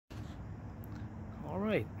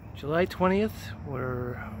Alright, July 20th,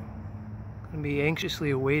 we're going to be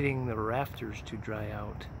anxiously awaiting the rafters to dry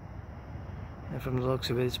out. And from the looks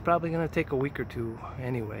of it, it's probably going to take a week or two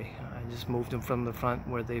anyway. I just moved them from the front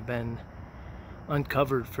where they've been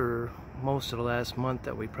uncovered for most of the last month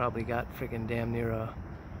that we probably got freaking damn near a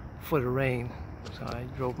foot of rain. So I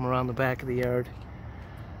drove them around the back of the yard,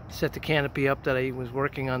 set the canopy up that I was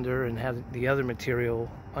working under and had the other material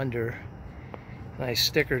under, and I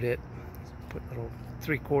stickered it. Put little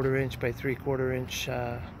 3/4 inch by 3/4 inch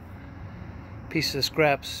pieces of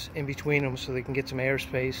scraps in between them so they can get some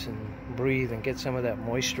airspace and breathe and get some of that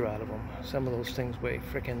moisture out of them. Some of those things weigh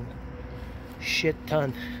freaking shit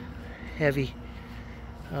ton heavy.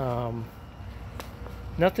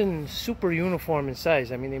 Nothing super uniform in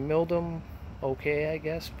size. I mean, they milled them okay, I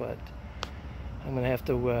guess, but I'm gonna have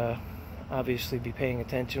to obviously be paying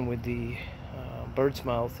attention with the bird's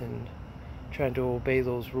mouth and trying to obey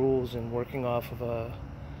those rules and working off of a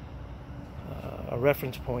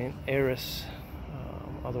reference point, Eris.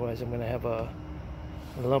 Otherwise I'm going to have a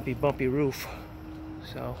lumpy bumpy roof.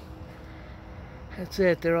 So that's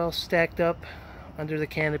it. They're all stacked up under the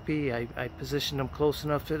canopy. I positioned them close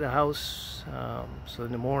enough to the house so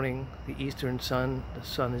in the morning the eastern sun, the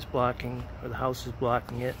sun is blocking, or the house is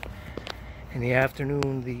blocking it. In the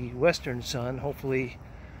afternoon the western sun, hopefully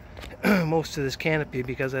most of this canopy,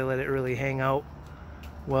 because I let it really hang out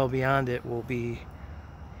well beyond it, will be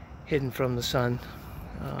hidden from the sun.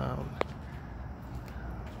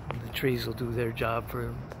 The trees will do their job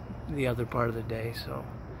for the other part of the day, so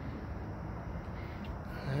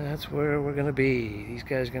that's where we're gonna be. These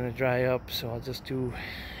guys are gonna dry up, so I'll just do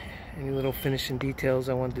any little finishing details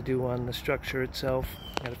I wanted to do on the structure itself.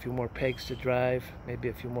 Got a few more pegs to drive, maybe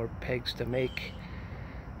a few more pegs to make.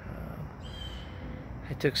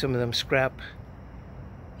 I took some of them scrap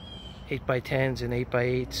 8x10s and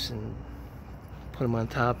 8x8s and put them on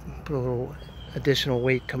top, put a little additional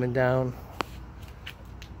weight coming down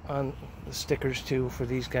on the stickers too for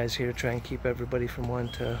these guys here, try and keep everybody from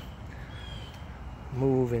wanting to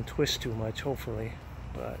move and twist too much, hopefully.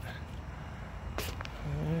 But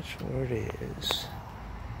that's where it is.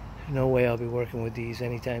 There's no way I'll be working with these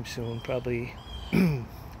anytime soon, probably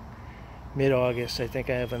mid-August. I think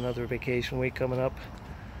I have another vacation week coming up.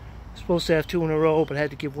 Supposed to have 2 in a row, but I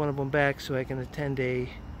had to give one of them back so I can attend a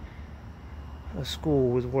school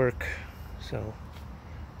with work. So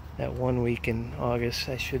that 1 week in August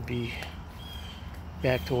I should be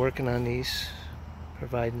back to working on these,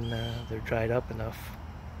 providing they're dried up enough.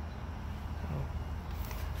 So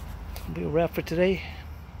that'll be a wrap for today.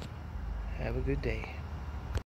 Have a good day.